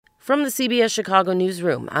From the CBS Chicago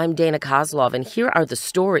newsroom, I'm Dana Kozlov, and here are the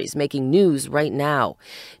stories making news right now.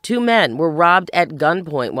 Two men were robbed at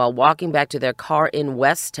gunpoint while walking back to their car in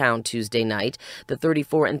Westtown Tuesday night. The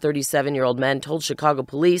 34 and 37-year-old men told Chicago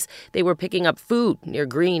police they were picking up food near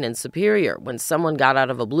Green and Superior when someone got out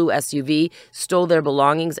of a blue SUV, stole their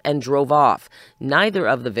belongings, and drove off. Neither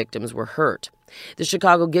of the victims were hurt. The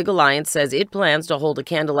Chicago Gig Alliance says it plans to hold a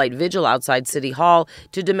candlelight vigil outside City Hall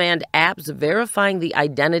to demand apps verifying the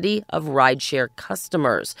identity of rideshare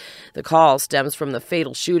customers. The call stems from the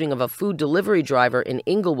fatal shooting of a food delivery driver in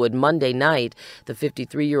Inglewood Monday night. The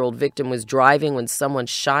 53-year-old victim was driving when someone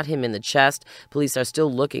shot him in the chest. Police are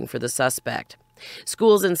still looking for the suspect.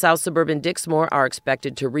 Schools in South Suburban Dixmoor are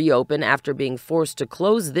expected to reopen after being forced to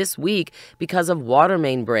close this week because of water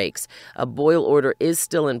main breaks. A boil order is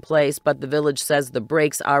still in place, but the village says the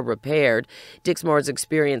breaks are repaired. Dixmoor has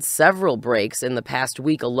experienced several breaks in the past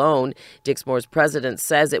week alone. Dixmoor's president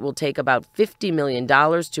says it will take about $50 million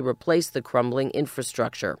to replace the crumbling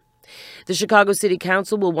infrastructure. The Chicago City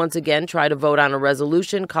Council will once again try to vote on a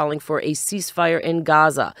resolution calling for a ceasefire in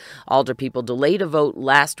Gaza. Alderpeople delayed a vote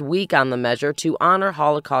last week on the measure to honor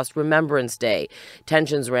Holocaust Remembrance Day.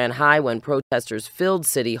 Tensions ran high when protesters filled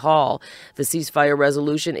City Hall. The ceasefire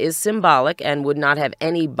resolution is symbolic and would not have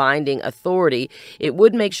any binding authority. It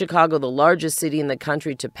would make Chicago the largest city in the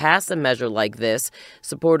country to pass a measure like this.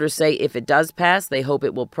 Supporters say if it does pass, they hope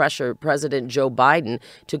it will pressure President Joe Biden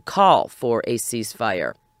to call for a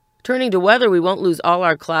ceasefire. Turning to weather, we won't lose all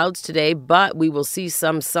our clouds today, but we will see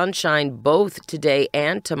some sunshine both today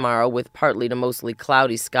and tomorrow with partly to mostly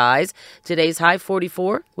cloudy skies. Today's high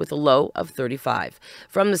 44 with a low of 35.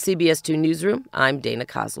 From the CBS 2 newsroom, I'm Dana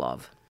Kozlov.